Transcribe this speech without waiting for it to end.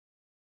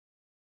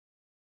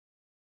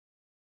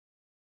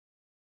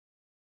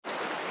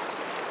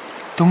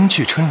冬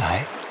去春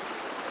来，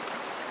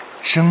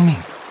生命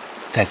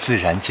在自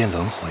然间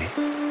轮回。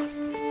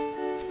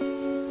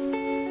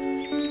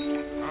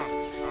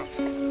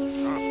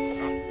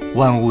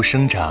万物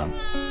生长，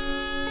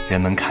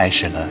人们开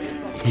始了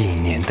一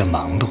年的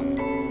忙碌。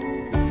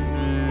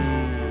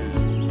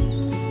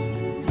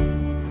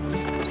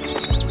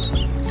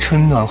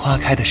春暖花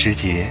开的时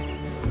节，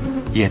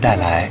也带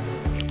来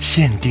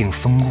限定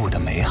风物的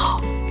美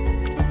好。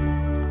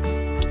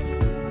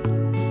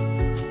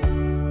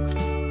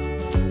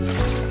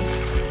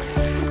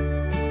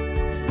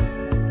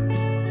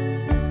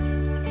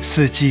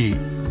四季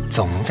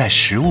总能在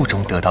食物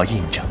中得到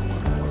印证。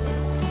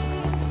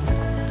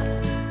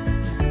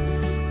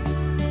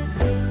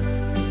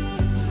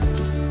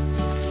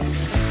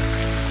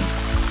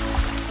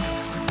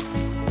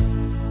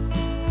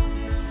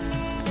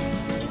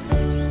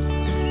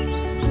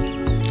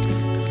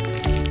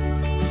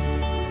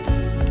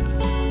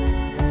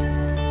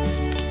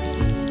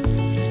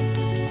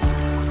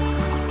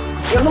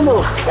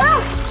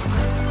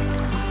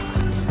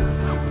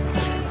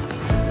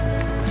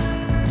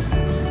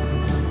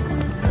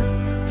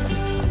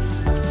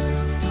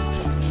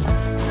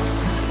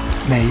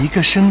每一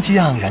个生机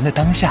盎然的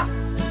当下，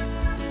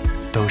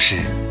都是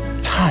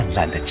灿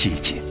烂的季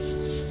节。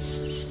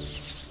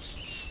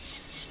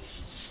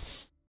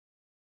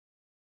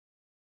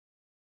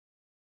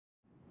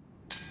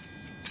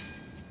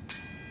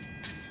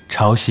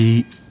潮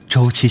汐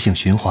周期性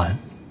循环，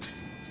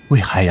为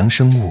海洋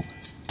生物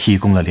提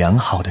供了良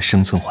好的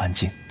生存环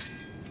境。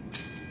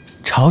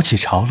潮起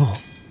潮落，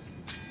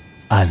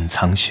暗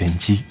藏玄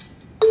机。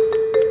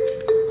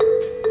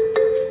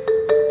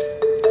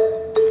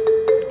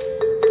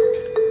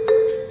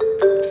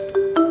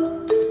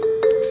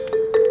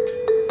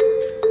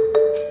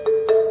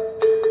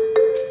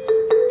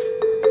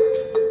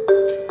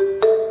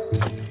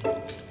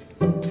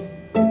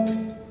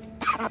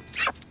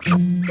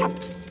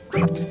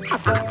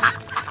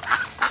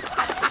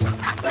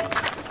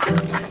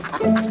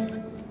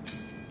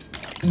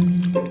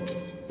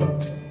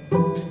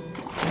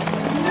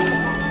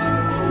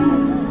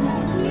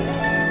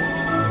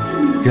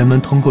人们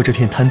通过这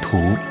片滩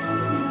涂，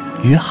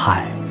与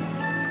海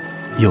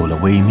有了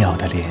微妙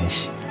的联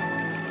系。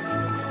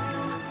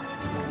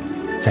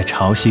在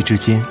潮汐之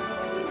间，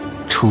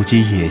触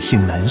及野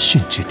性难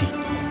驯之地。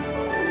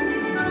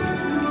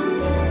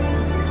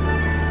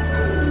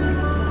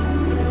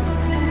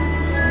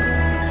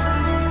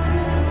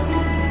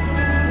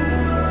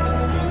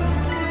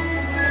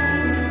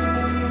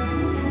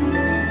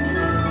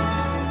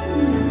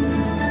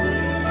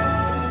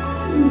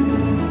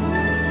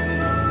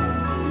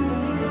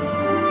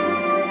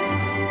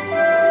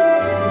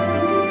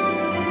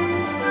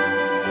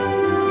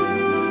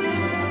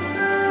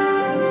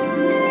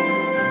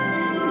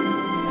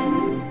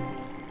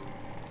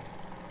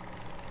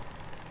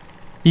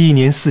一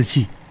年四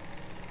季，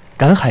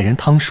赶海人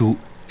汤叔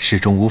始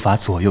终无法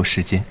左右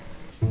时间，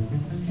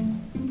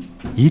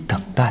以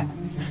等待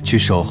去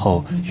守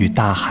候与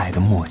大海的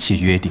默契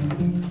约定。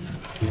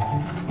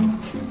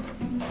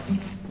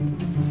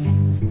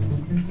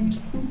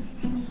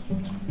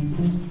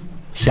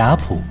霞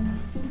浦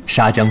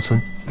沙江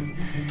村，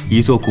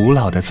一座古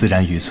老的自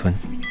然渔村。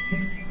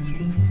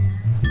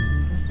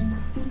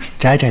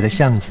窄窄的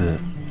巷子，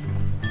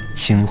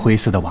青灰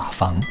色的瓦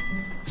房，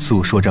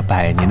诉说着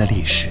100年的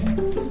历史。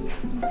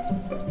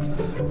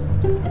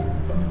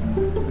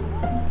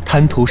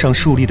滩涂上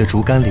竖立的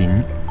竹竿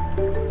林，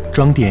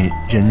装点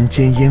人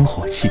间烟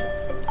火气。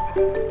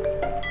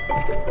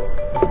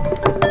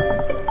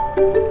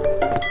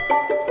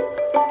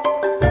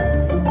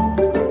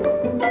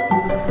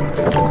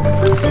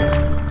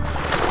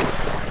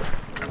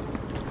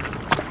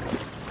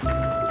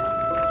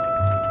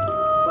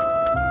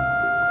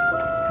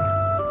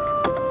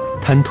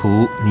滩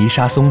涂泥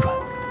沙松软，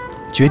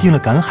决定了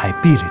赶海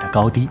壁垒的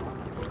高低。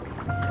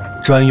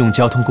专用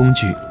交通工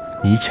具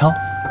泥橇，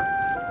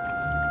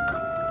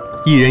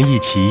一人一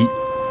骑，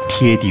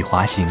贴地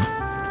滑行，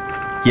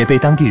也被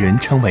当地人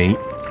称为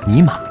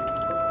泥马。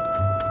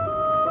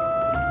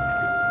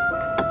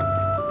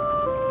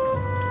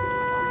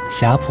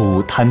霞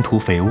浦滩涂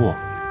肥沃，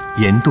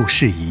盐度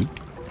适宜，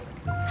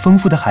丰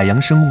富的海洋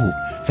生物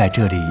在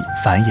这里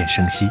繁衍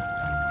生息。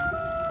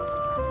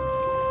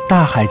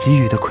大海给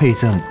予的馈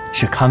赠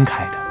是慷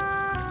慨的，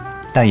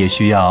但也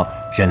需要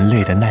人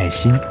类的耐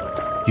心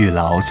与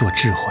劳作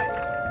智慧。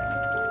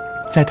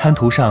在滩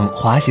涂上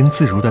滑行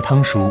自如的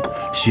汤叔，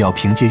需要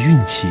凭借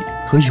运气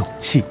和勇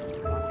气，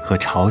和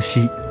潮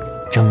汐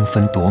争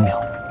分夺秒，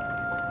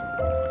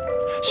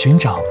寻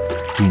找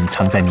隐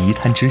藏在泥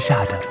滩之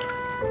下的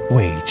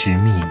未知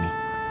秘密。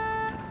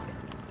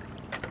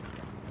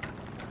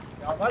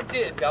小番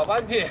茄，小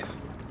番茄。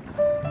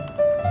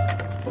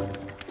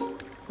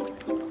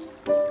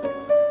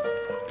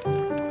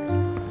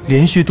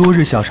连续多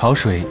日小潮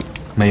水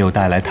没有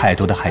带来太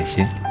多的海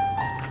鲜。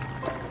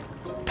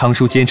汤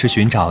叔坚持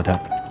寻找的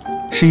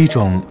是一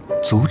种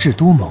足智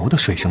多谋的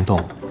水生动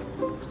物。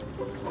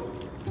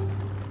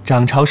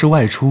涨潮时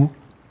外出，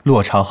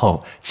落潮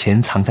后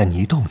潜藏在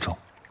泥洞中。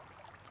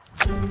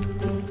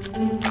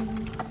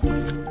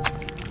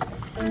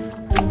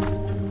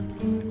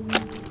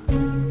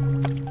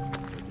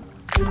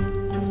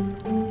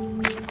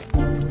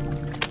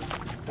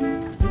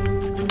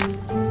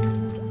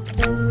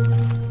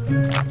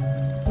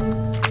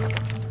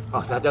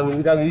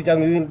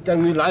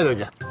章鱼来了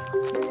去。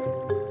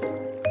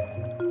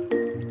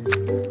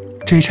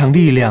这场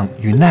力量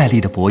与耐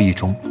力的博弈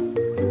中，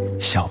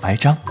小白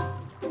章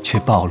却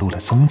暴露了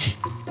踪迹。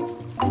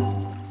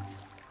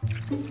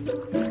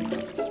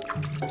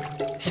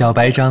小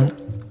白章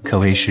可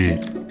谓是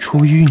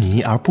出淤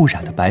泥而不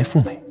染的白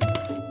富美，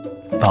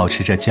保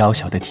持着娇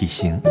小的体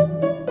型。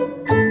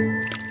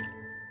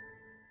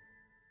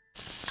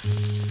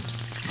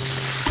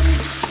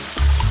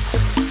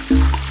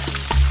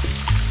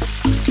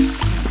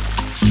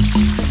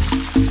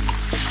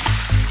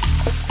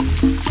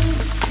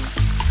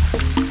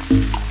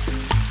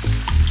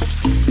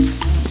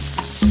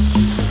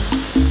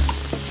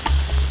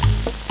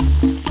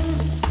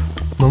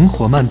猛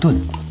火慢炖，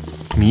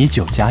米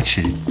酒加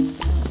持，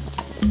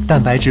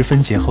蛋白质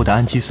分解后的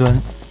氨基酸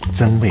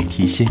增味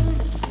提鲜，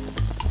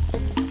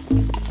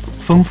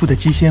丰富的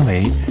肌纤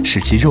维使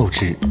其肉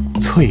质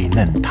脆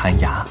嫩弹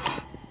牙，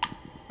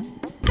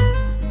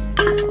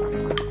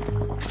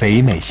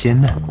肥美鲜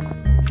嫩，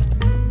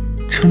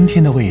春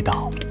天的味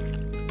道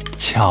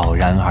悄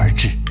然而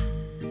至。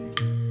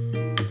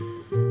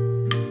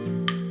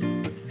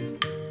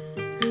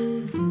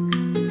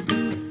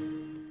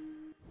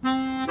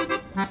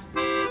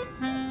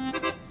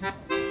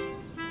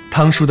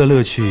汤叔的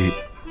乐趣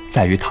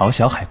在于淘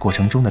小海过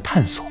程中的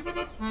探索，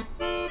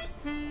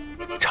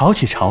潮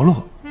起潮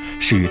落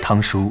是与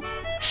汤叔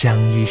相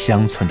依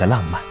相存的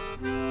浪漫。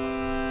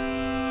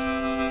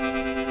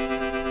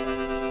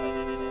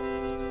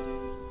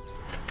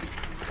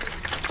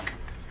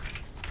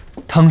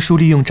汤叔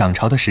利用涨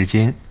潮的时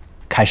间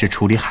开始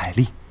处理海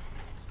蛎，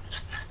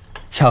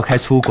撬开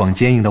粗犷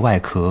坚硬的外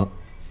壳，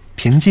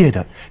凭借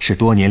的是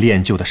多年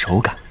练就的手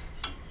感，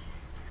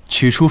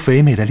取出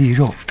肥美的蛎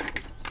肉，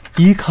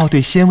依靠对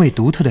鲜味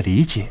独特的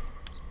理解，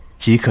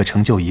即可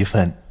成就一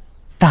份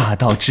大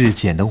道至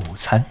简的午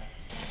餐。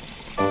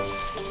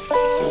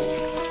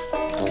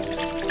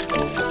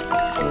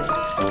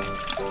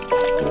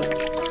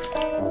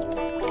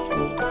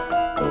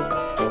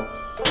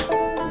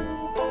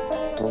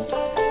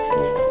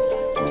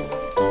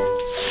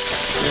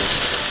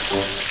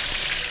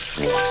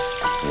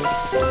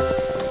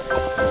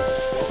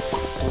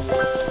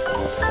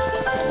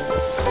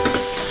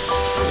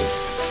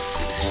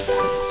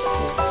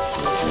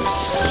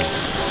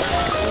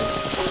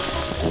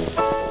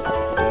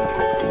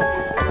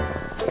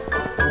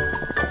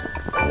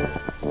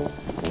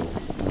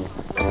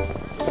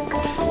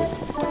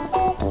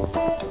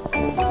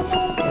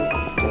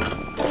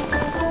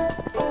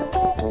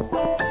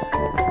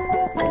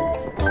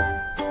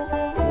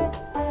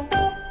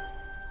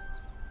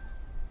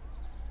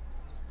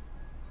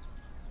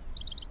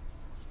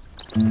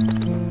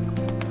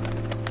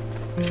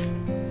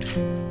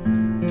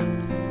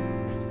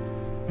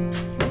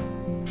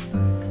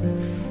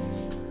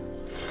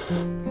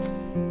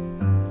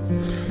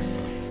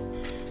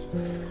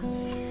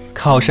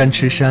靠山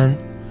吃山，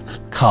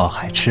靠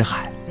海吃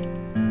海。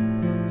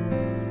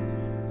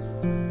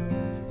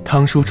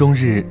汤叔终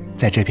日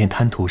在这片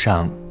滩涂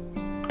上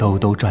兜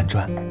兜转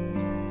转，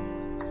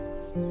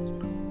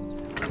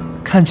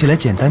看起来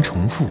简单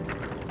重复，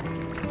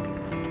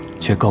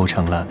却构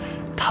成了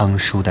汤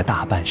叔的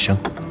大半生。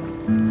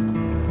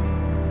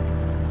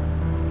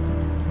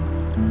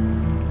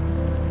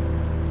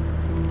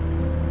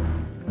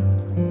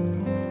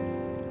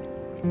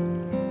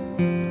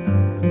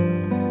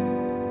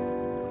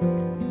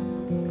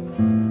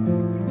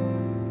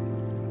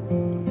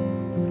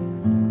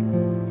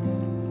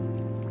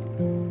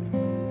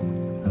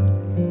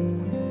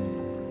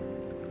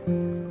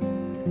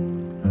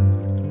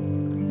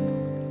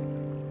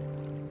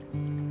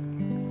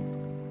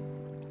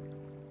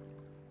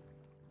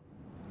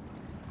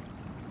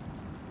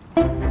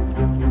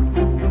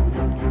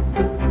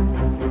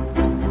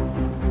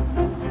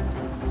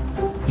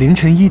凌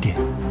晨1点，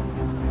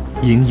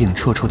影影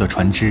绰绰的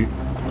船只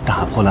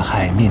打破了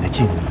海面的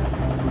静谧。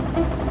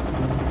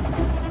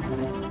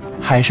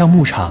海上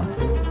牧场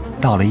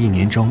到了1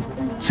年中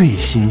最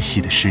欣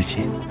喜的时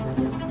节。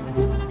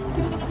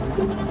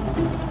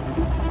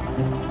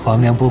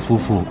黄良波夫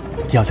妇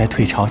要在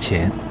退潮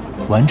前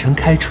完成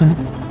开春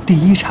第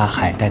1茬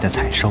海带的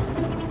采收。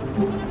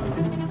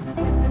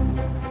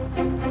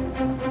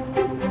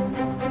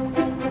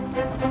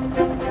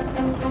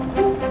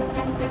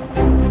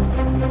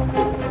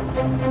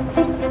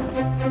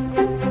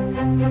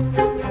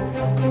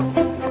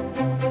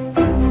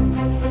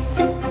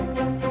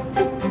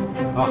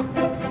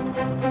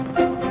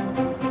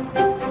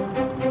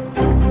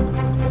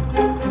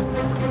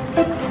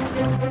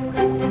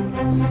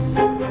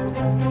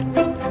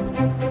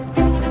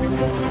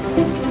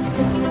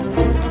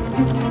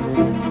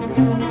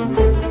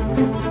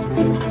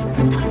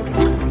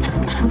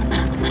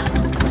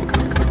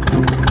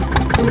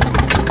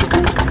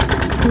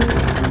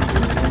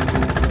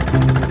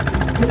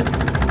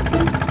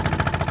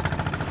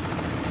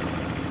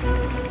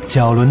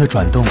蛟轮的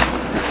转动，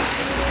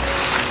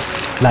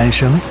缆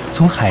绳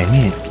从海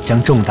面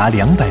将重达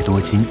200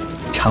多斤、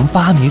长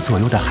8米左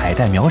右的海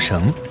带苗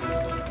绳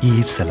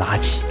依次拉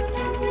起。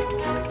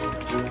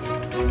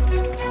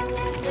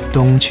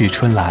冬去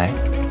春来，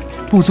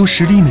不足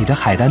10厘米的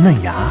海带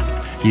嫩芽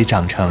已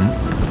长成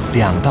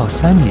2到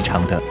3米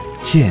长的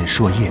健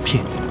硕叶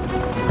片。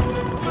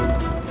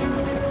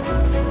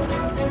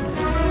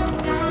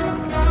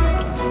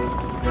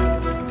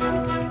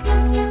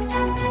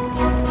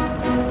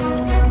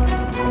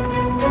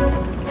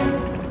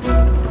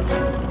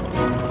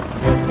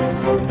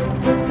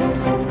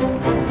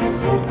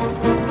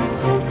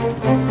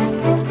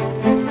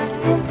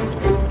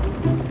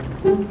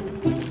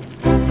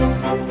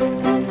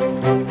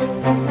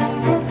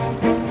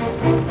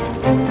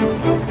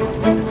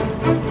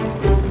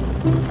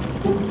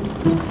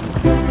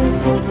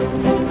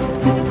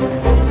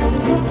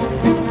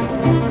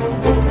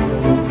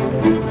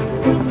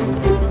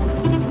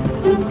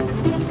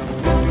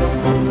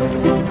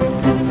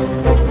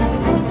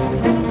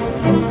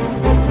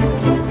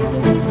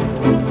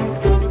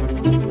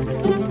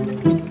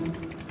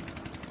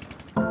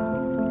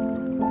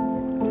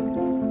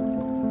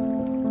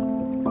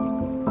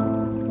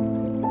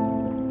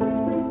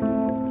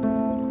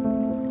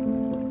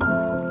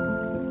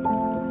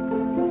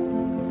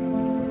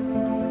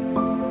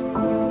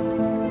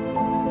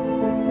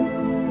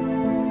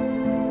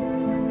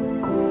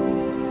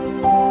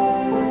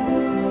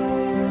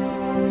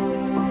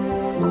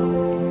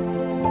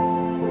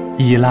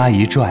一拉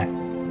一拽，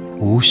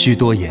无需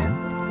多言。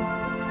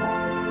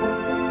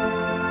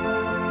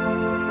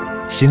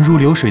行如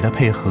流水的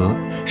配合，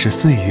是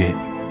岁月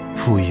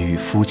赋予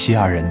夫妻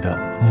2人的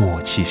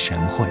默契神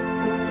会。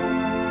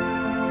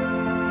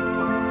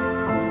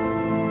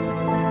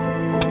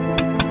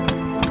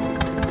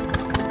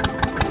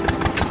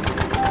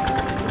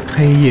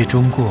黑夜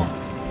中过，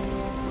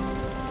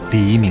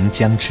黎明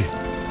将至，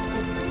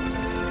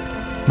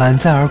满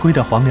载而归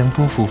的黄良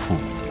波夫妇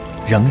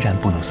仍然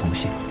不能松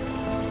懈。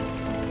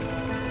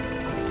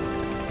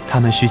他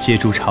们需借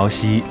助潮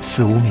汐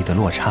4、5米的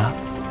落差，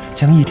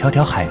将一条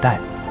条海带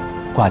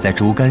挂在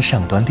竹竿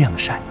上端晾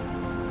晒。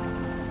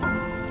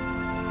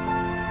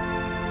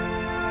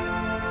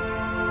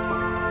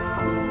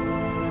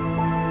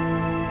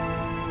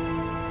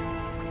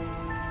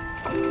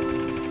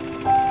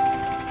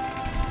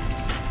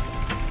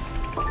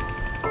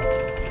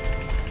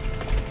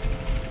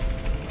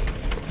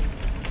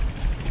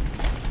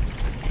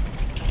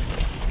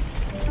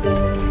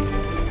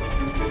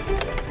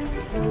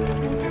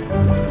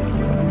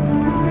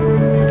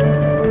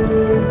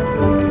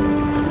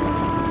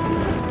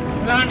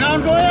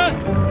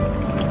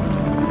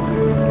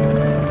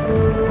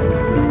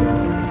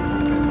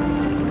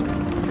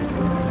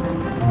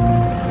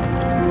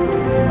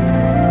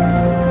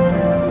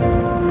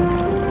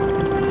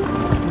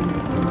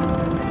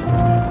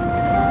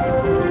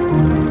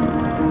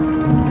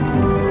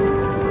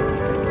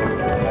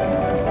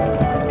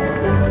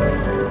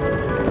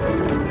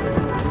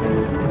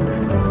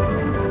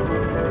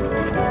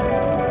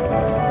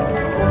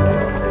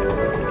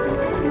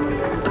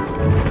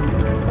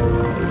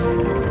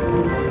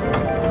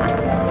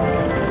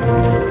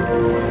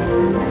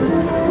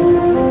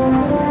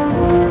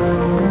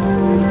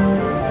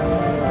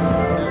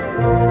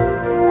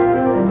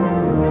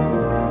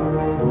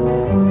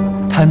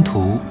滩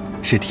涂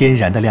是天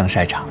然的晾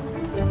晒场，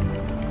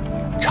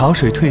潮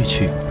水退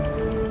去，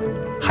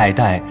海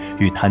带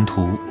与滩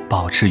涂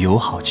保持友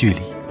好距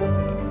离。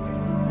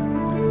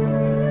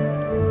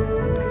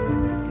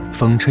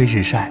风吹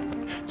日晒，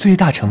最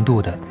大程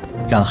度的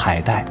让海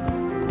带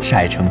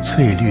晒成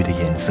翠绿的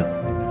颜色。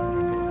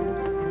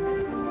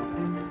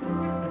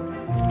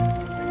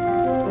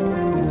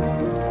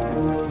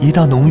一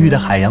道浓郁的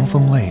海洋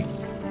风味，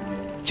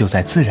就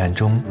在自然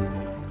中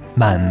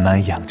慢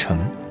慢养成。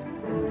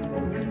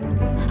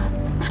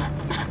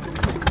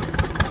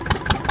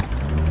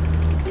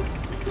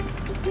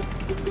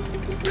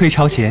退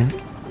潮前，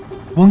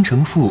翁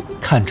成富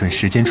看准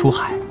时间出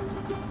海，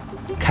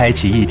开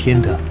启一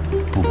天的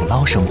捕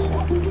捞生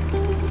活。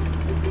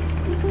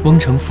翁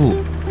成富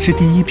是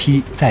第一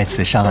批在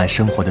此上岸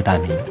生活的难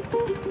民。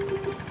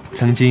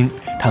曾经，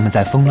他们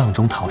在风浪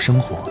中讨生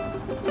活，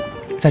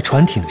在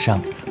船艇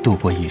上度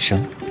过一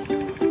生。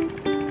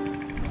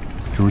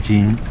如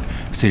今，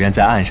虽然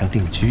在岸上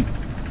定居，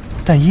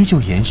但依旧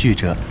延续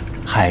着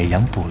海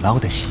洋捕捞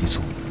的习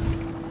俗。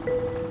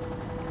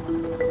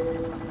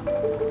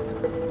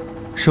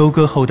收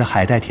割后的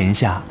海带田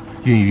下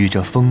孕育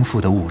着丰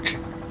富的物质，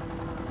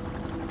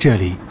这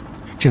里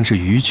正是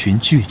鱼群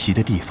聚集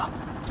的地方。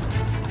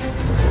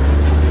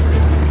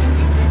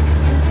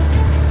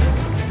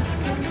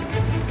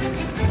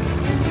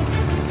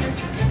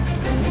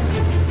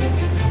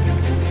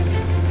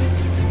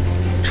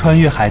穿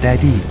越海带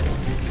地，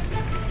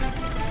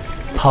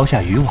抛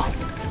下渔网，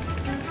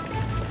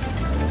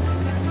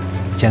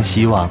将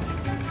希望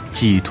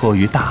寄托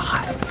于大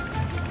海。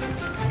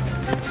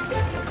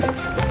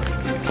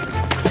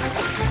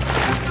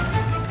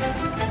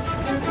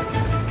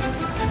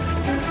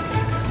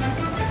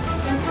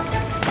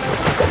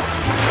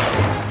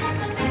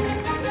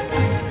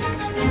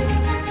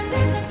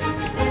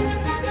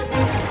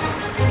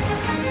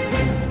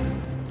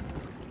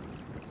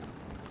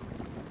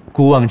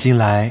古往今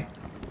来，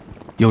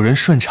有人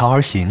顺潮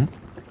而行，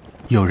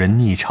有人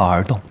逆潮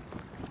而动。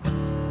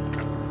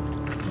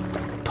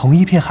同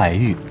一片海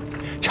域，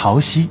潮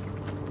汐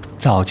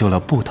造就了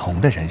不同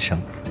的人生。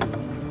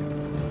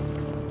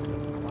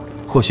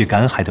或许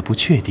赶海的不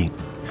确定，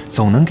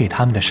总能给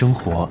他们的生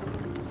活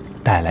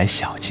带来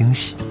小惊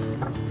喜。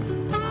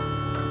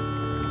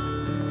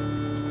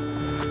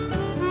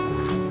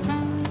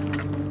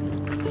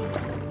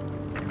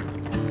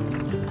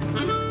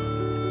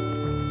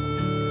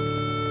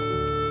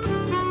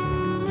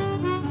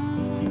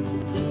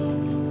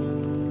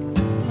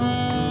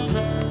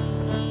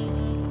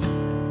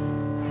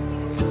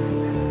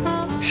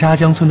沙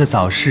江村的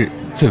早市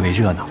最为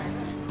热闹，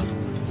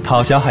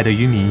讨小海的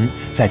渔民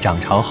在涨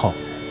潮后，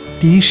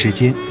第一时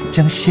间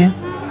将鲜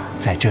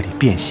在这里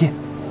变现。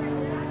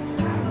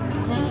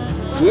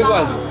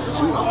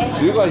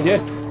10块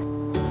钱。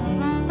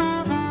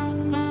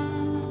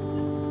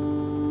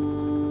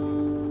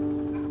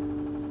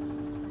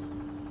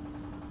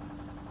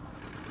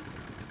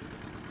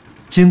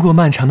经过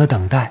漫长的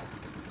等待，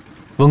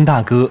翁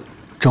大哥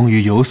终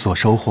于有所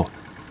收获。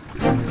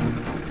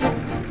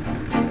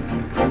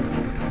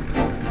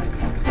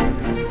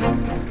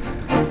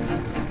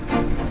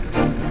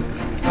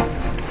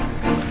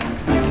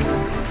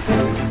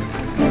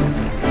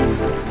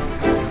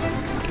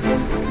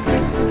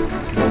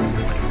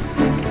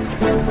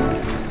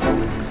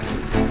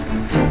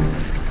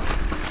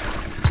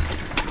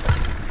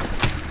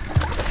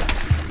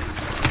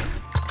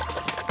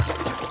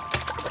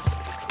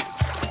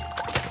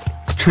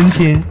春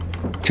天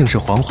正是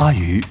黄花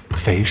鱼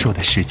肥硕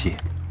的时节，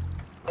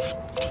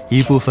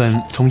一部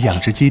分从养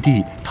殖基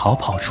地逃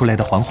跑出来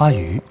的黄花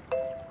鱼，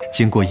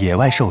经过野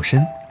外瘦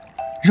身，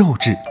肉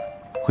质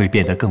会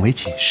变得更为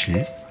紧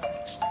实，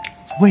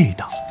味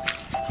道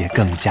也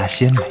更加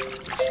鲜美。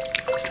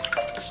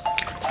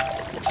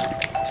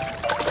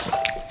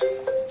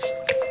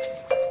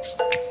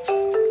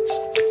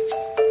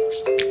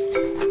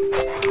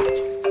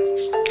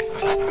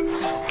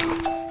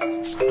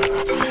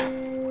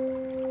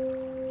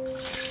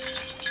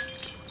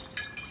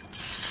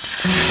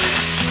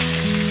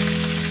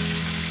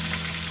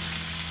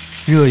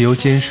热油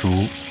煎熟，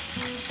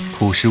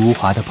朴实无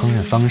华的烹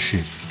饪方式，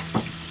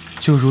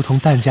就如同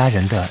疍家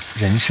人的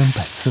人生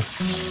本色。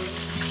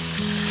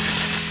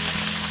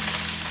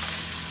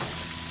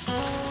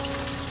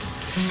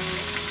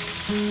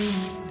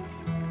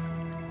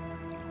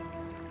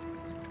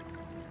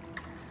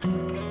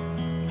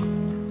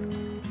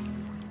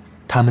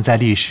他们在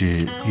历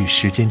史与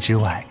时间之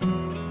外，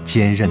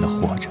坚韧地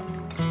活着，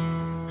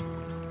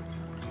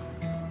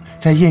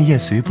在滟滟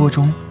随波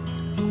中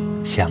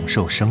享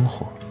受生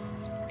活。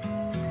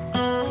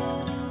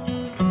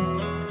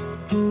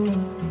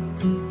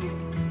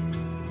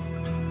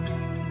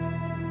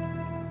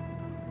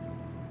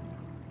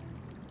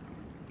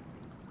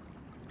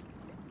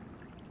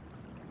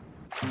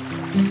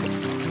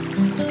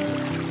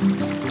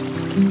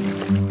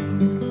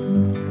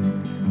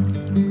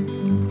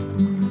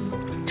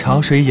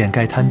潮水掩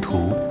盖滩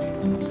涂，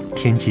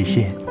天际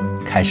线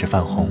开始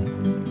泛红。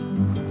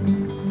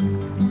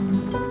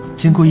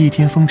经过一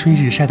天风吹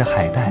日晒的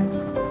海带，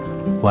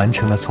完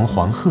成了从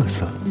黄褐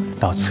色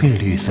到翠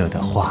绿色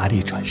的华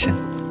丽转身。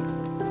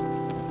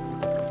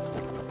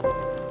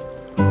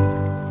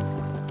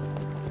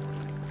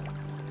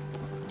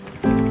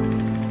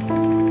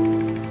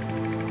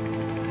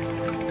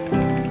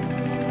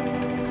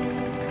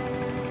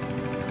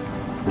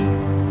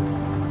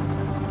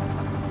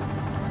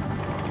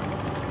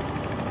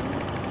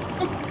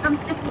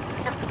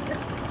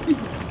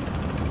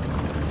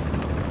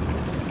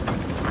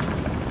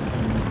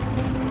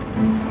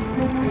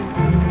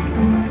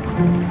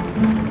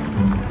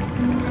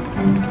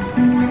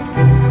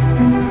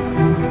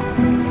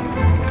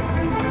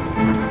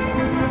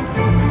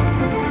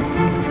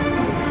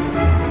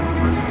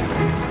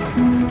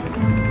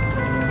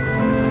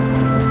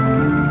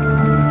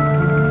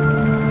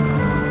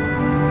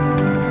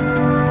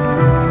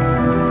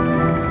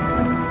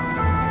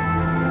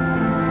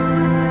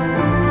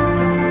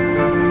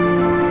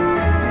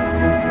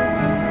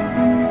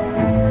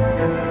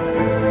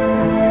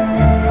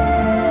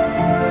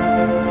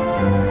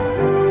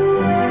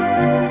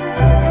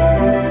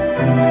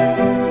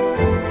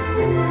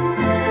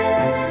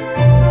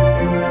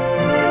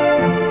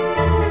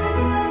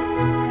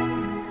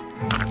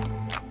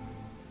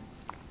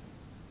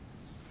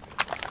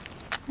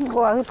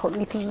我去同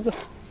你啲嘅，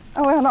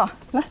喂喏，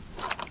来，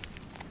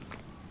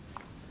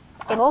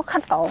给我看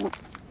懂。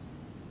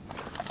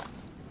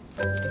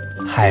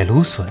海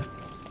芦笋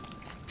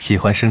喜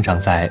欢生长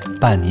在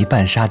半泥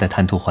半沙的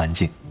滩涂环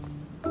境，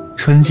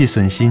春季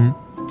笋心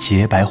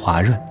洁白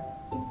滑润，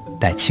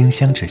带清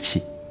香之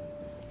气。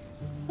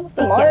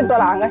冇得多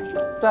难嘅，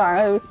多难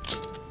嘅。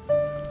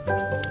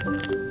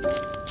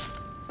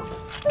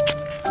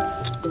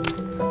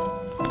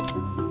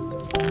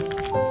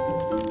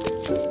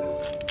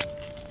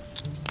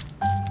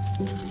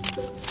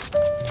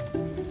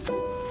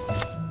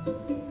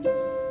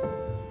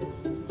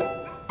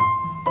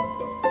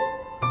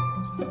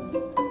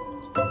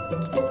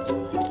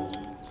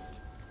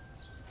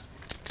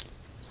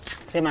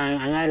这嘛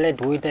俺爱来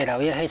煮地头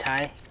也黑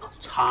菜，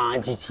茶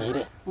滋滋的。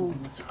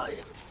茶。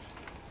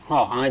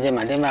哦，俺这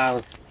嘛点嘛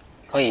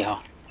可以哈。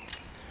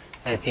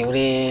调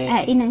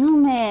啲。伊能用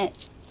咩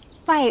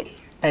拜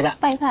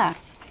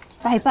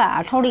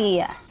把土里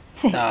啊？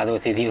啊，都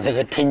是调这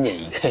个天然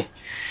嘅。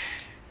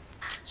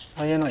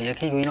我原來也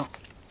開佢咯，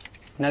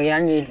那個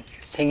人你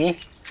聽伊，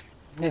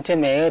你這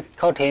咩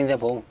靠天就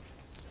碰，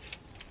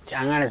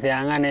啱啱嚟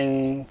啱啱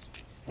嚟，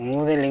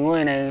我哋另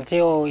外呢，只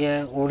有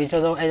也屋里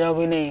做愛做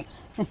佢呢，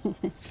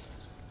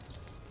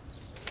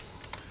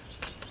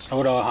差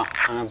不多哈，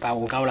把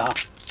五夠了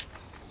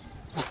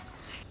哈。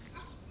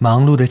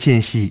忙碌的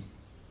间隙，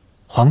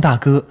黄大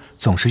哥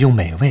总是用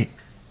美味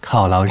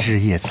犒劳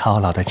日夜操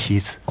劳的妻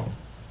子。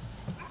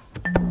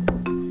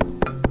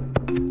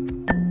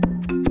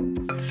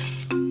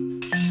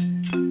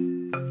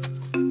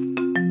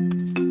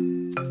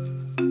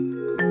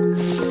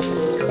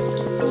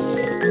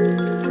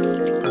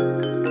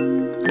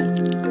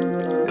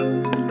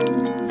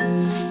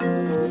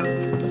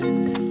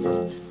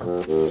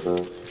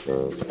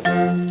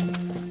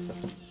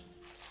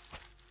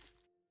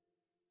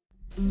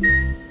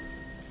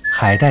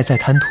海带在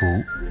滩涂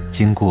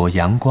经过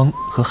阳光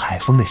和海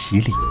风的洗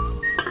礼，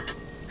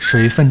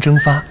水分蒸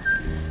发，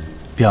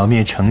表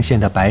面呈现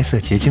的白色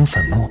结晶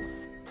粉末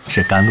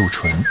是甘露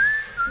醇。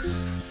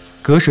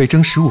隔水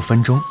蒸15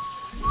分钟，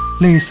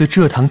类似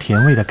蔗糖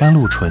甜味的甘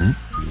露醇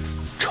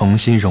重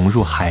新融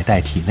入海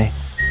带体内。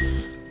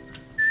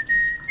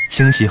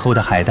清洗后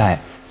的海带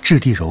质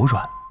地柔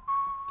软，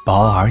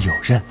薄而有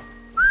韧。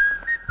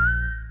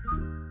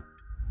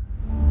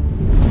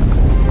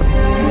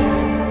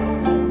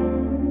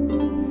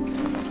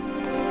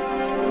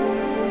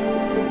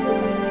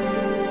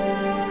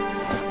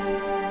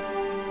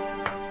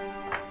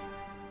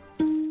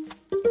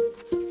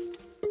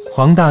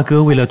黄大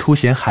哥为了凸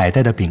显海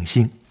带的秉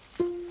性，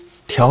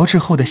调制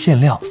后的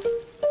馅料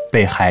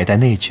被海带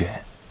内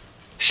卷，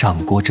上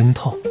锅蒸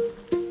透，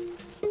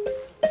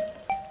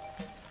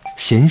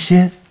咸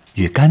鲜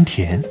与甘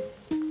甜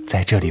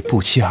在这里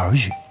不期而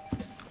遇，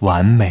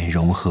完美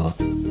融合。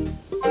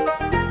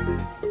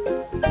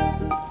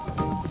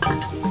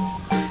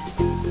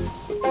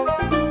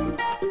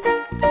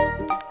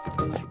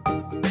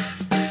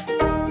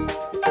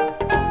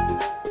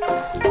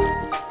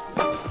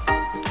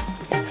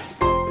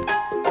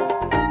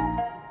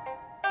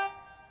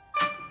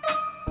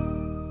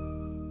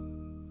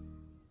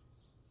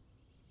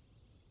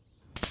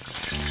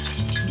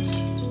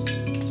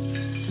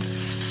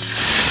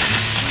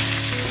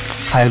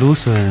海芦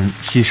笋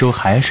吸收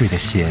海水的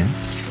咸，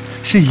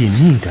是隐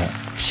匿的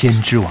鲜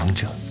汁王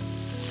者。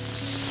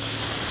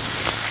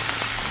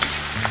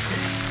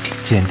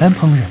简单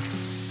烹饪，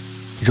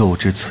肉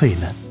质脆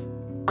嫩，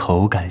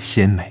口感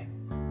鲜美。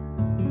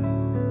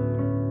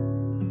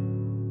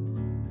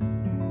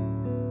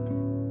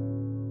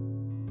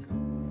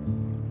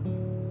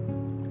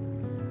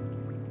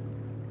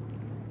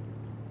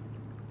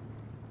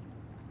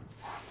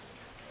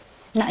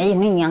那一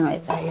那样来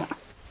的呀。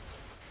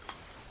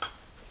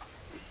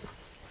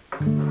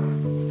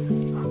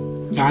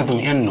家族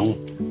很浓，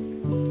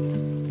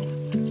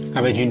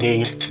特别春天。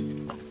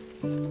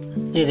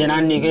以前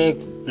咱那个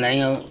来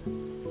个，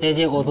这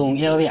些活动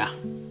要的啊。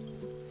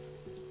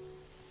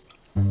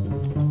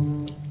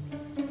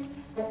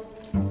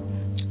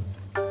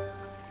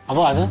好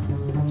不好吃？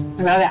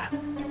要的啊。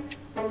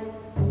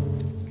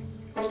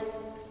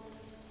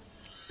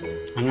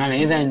俺那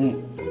里在住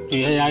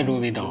喺喺路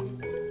呢度，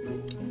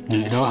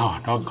嚟到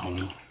學到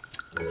講，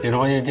你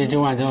攞這句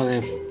話就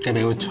係特別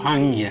有創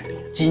意，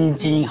津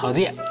津好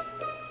啲。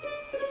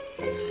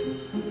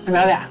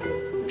要的啊。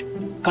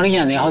講你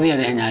人哋好啲，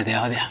定係人哋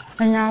好啲啊？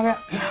人家的。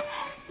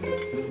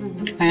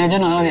人家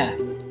真係好啲。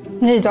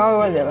你找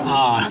我去吧。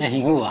啊，也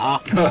辛苦啊。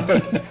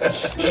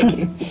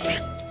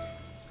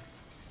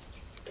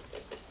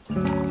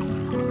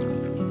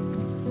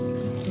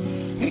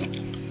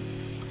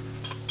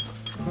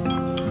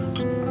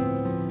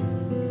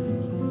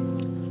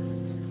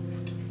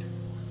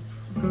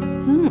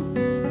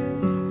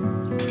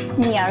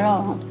羊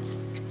肉，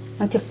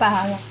我就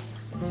罢了。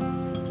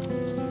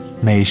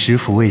美食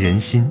抚慰人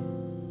心，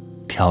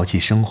调剂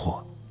生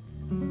活。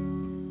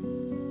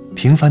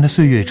平凡的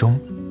岁月中，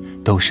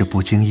都是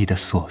不经意的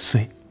琐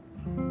碎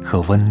和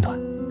温暖。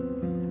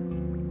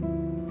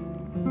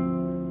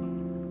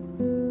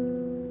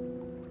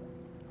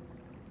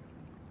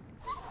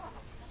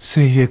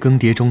岁月更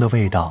迭中的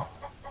味道，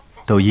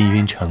都氤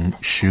氲成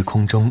时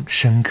空中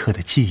深刻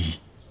的记忆，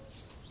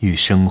与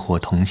生活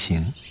同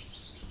行。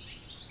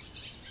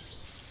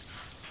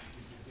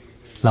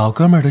老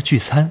哥们儿的聚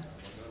餐，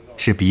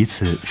是彼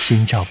此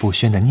心照不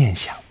宣的念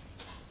想。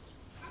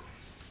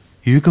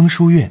渔耕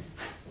书院，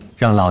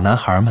让老男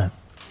孩们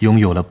拥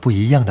有了不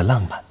一样的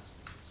浪漫。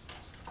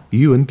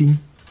于文斌，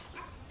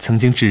曾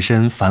经置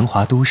身繁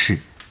华都市，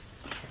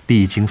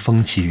历经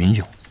风起云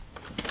涌，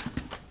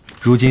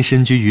如今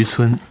身居渔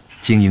村，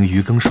经营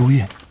渔耕书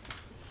院，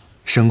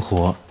生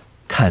活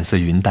看似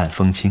云淡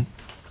风轻。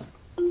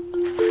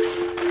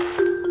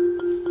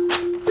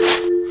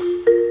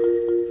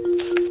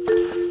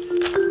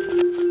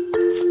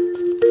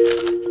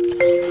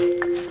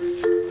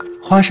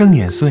花生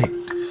碾碎，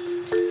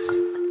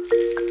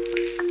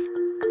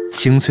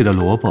清脆的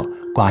萝卜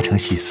刮成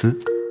细丝，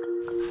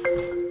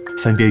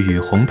分别与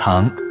红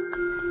糖、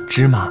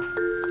芝麻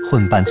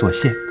混拌做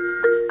馅。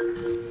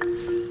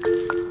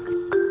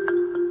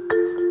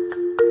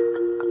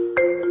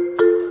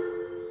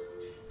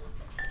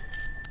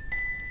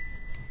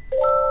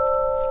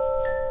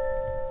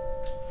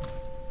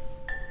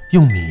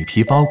用米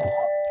皮包裹，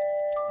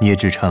捏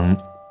制成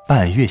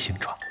半月形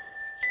状。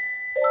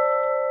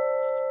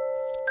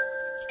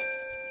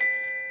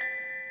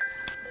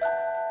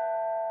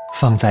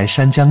放在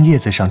山姜叶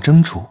子上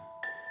蒸煮。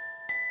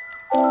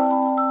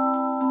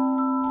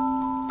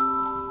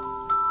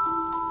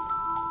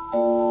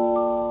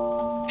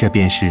这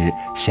便是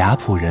霞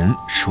浦人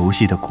熟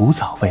悉的古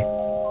早味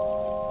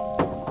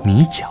——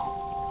米饺，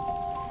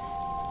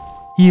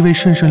意味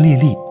顺顺利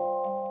利，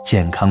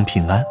健康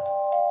平安。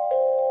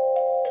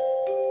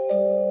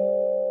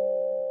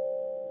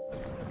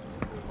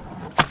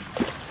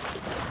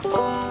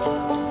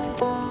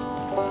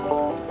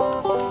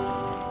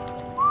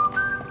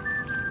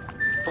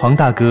黄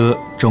大哥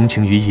钟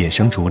情于野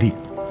生竹栗。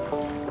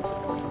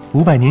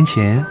500年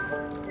前，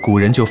古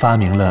人就发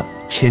明了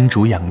牵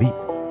竹养栗。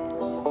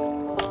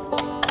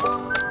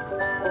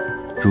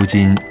如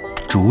今，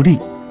竹栗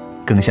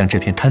更像这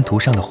片滩涂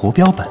上的活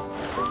标本，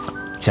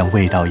将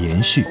味道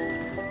延续。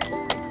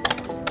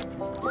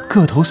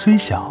个头虽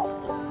小，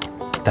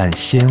但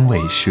鲜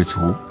味十足。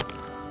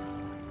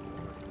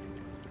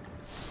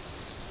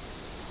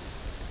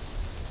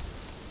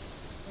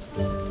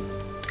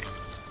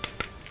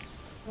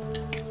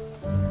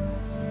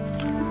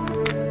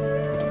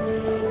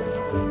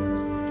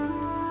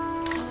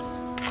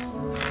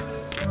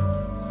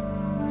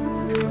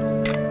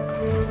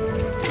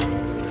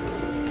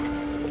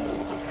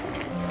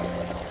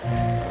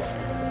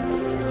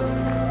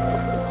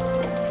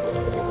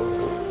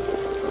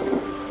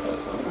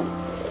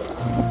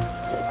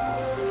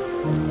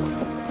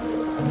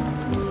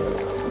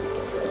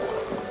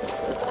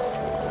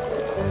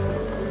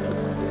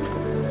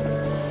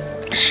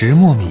石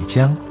磨米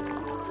浆，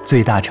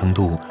最大程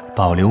度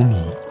保留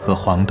米和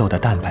黄豆的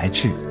蛋白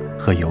质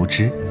和油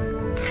脂，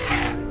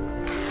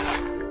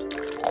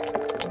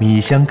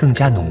米香更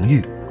加浓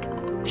郁、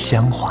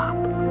香滑。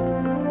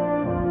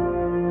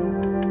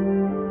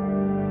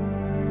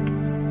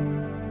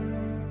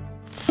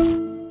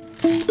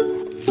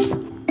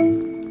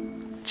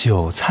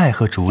韭菜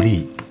和竹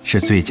栗是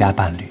最佳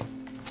伴侣，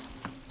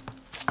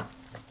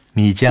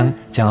米浆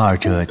将二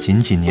者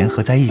紧紧粘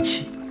合在一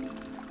起。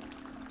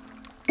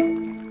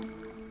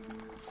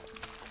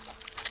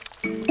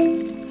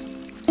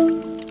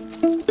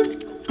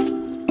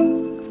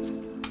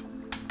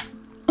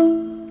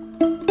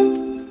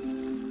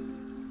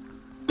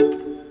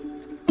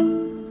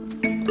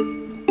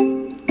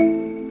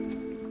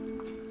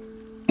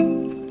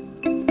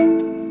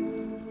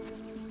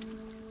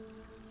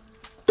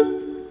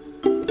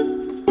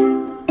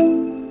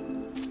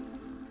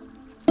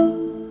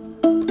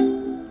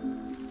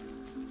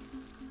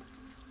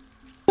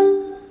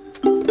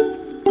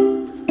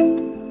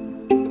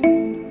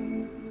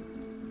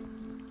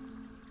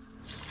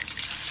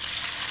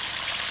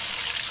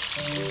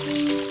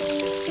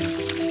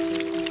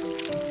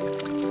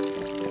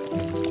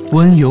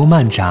温油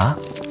慢炸，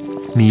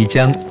米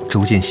浆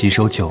逐渐吸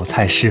收韭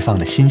菜释放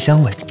的辛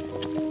香味，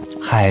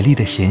海蛎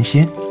的咸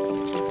鲜。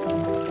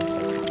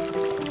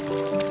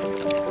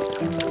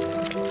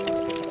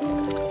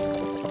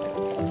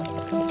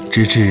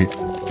直至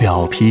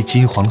表皮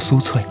金黄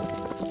酥脆，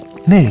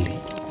内里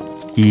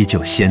依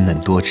旧鲜嫩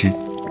多汁。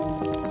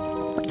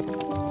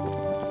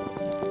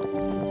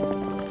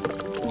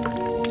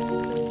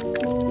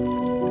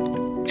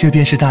这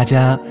便是大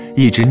家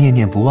一直念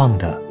念不忘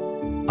的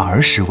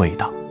儿时味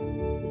道。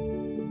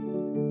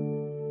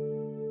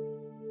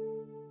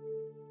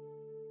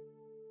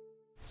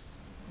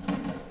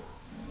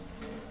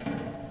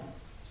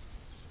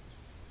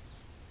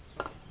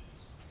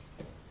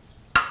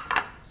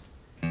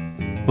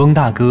翁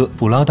大哥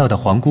捕捞到的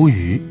黄菇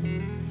鱼，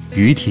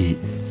鱼体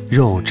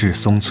肉质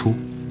松粗，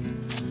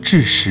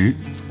质实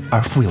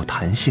而富有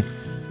弹性。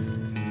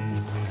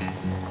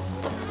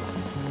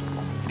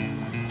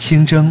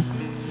清蒸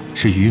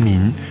是渔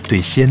民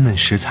对鲜嫩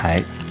食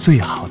材最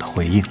好的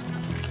回应。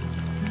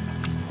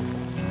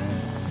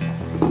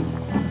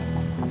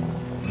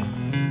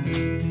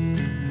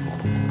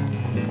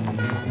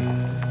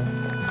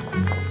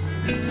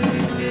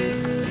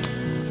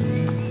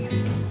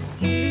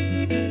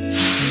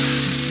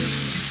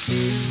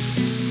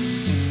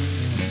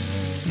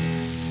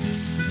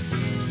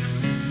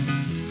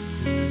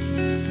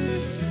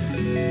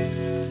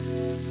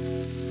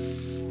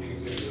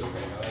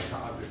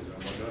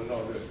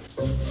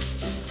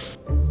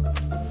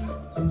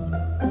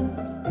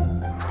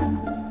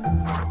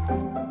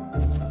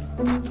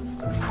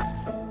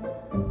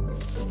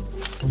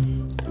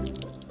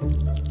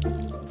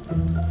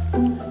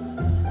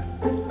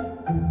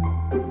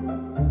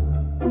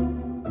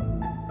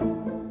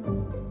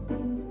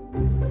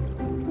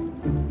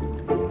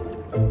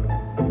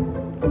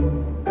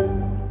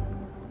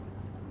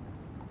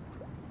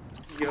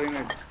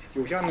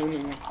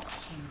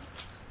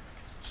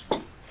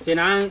这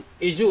人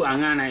一煮硬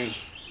硬呢，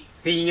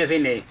鲜嘅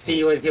先嚟，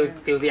鮮會掉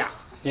掉。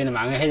即係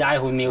盲嘅喺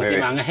混掉，即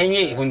係盲嘅輕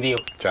嘅混掉。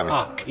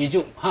啊，一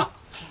煮哈。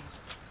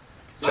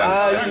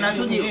啊，要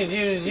粗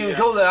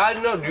嚟啊！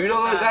那魚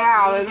都加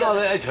辣嘅，那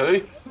嚟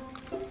取。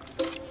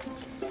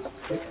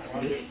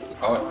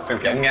好，成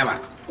點嘅嘛？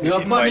你話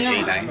乜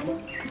嘢？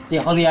即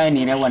係好啲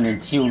你嚟揾人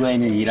超嘅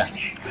你啦。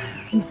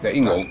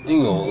英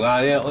雄啊！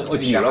我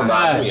煮咗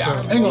嘛，英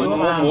雄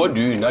我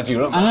煮完就煮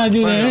咗。啊，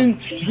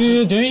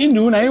就印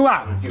度那一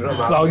碗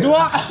老多，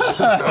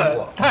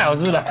太好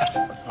吃了。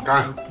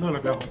干，那个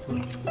比较好吃。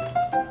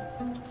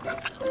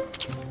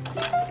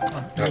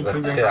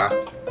谢谢啊。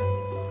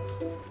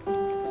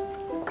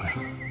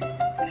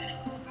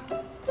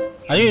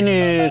还有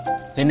你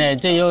现在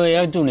这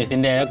要做你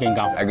现在要更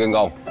高，係更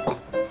高。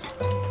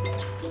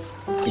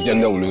一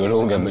陣肉嚟嘅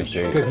都咁咪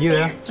食。给皮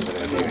的，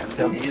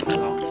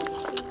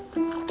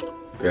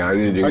其實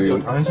呢啲有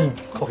弹性，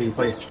可以。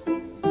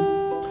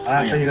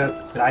哎，这一个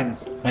来一点。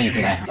可以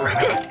来。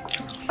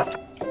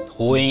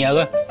回那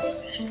个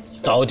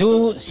走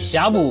出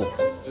霞浦，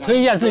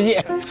推向世界。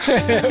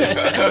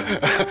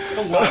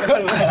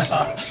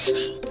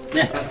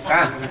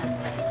干。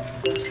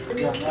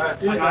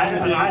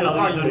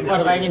我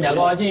这边你两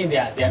个近一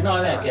点，点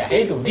到那点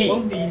黑土地，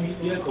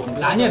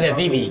蓝就点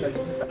地皮。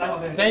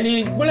在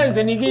你不能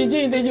在你给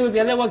近一点就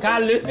点在我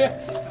看里。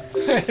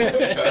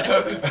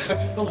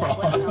都好。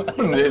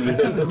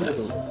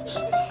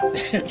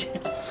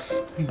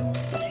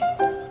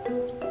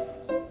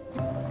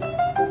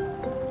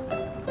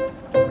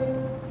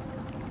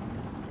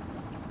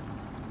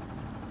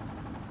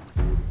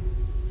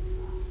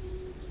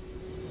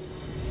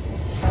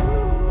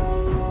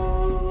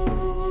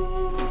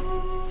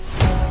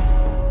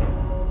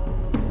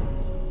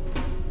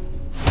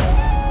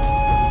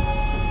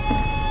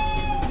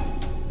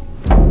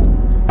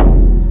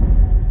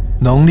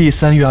农历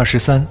3月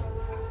23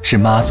是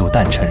妈祖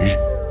诞辰日，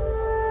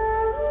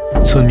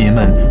村民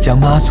们将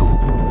妈祖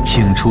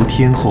请出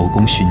天后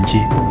宫巡街。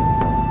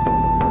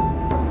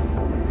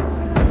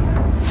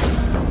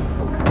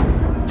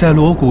在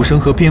锣鼓声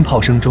和鞭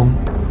炮声中，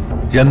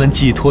人们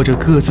寄托着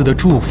各自的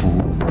祝福，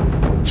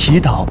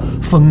祈祷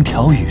风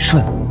调雨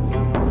顺，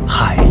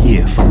海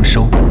业丰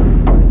收。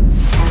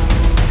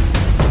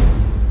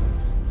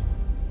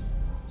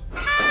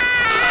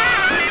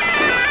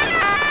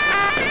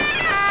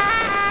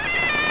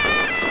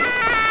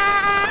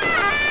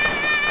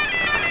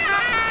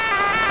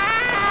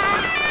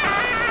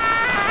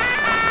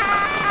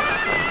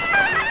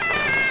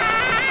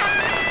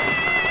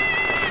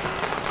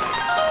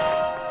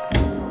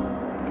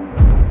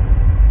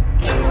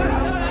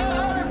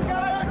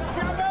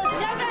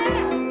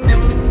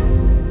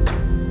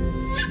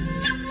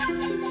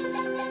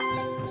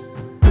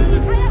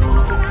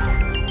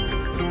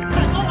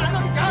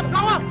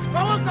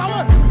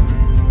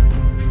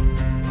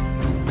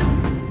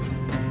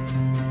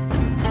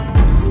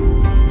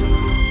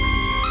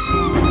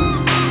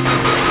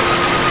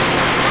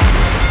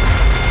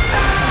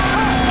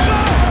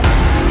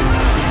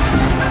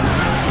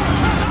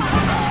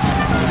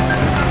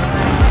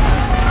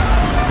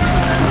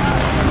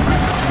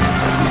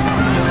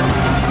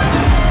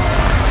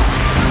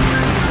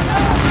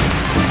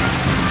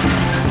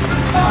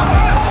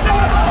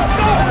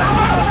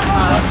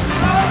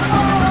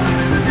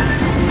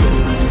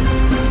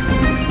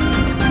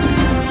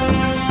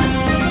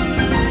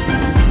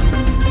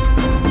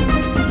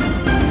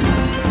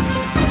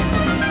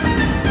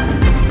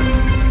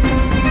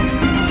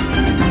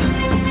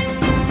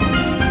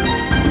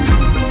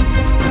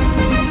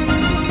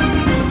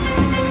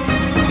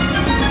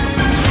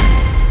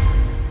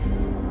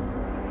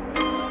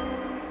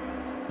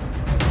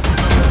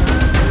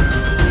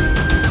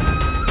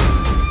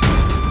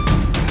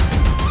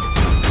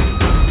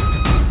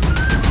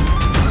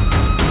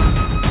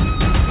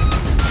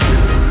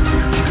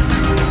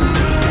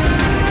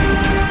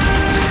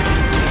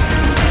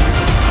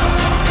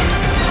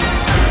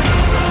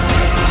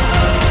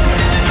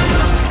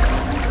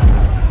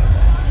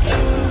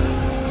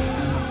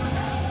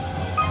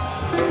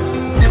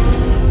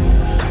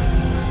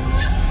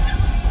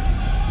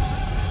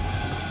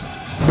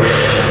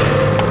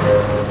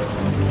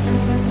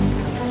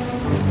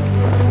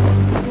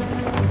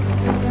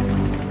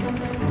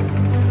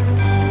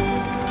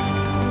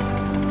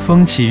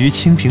风起于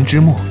清平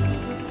之末，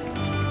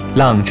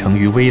浪成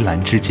于微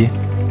澜之间。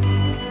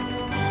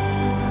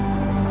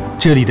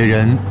这里的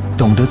人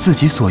懂得自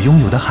己所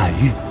拥有的海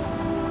域，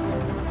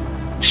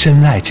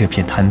深爱这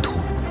片滩涂。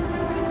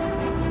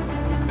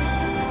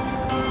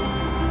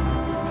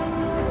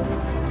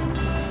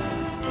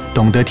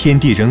懂得天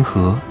地人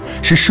和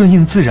是顺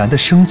应自然的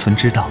生存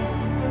之道，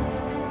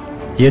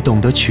也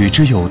懂得取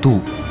之有度，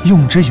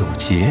用之有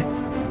节，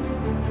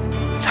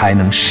才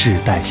能世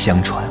代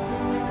相传。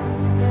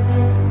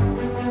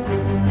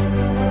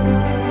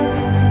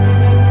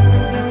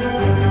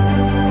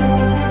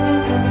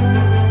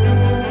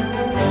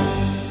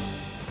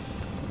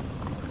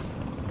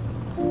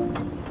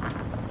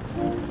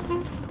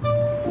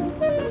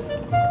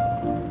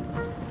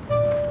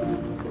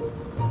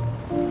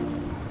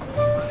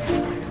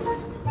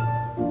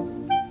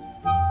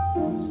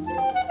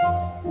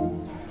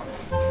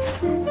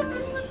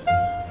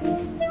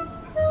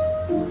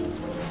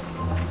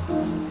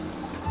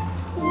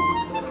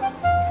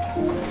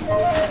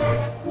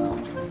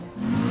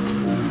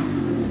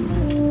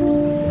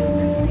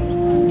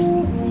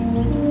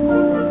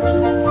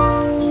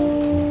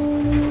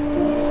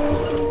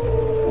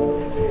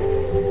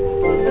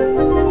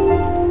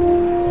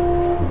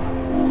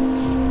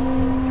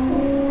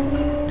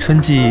春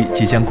季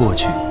即将过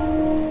去，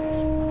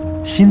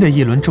新的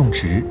一轮种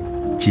植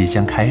即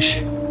将开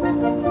始。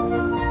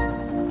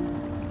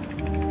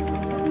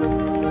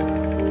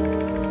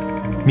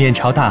面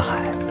朝大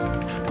海，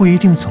不一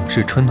定总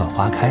是春暖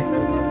花开。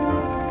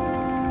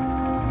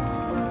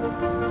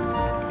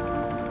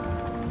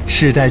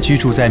世代居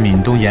住在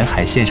闽东沿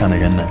海线上的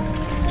人们，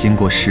经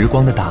过时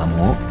光的打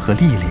磨和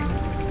历练，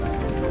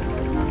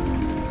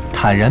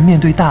坦然面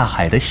对大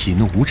海的喜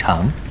怒无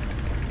常，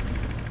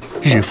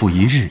日复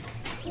一日，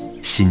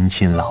辛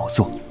勤劳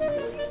作。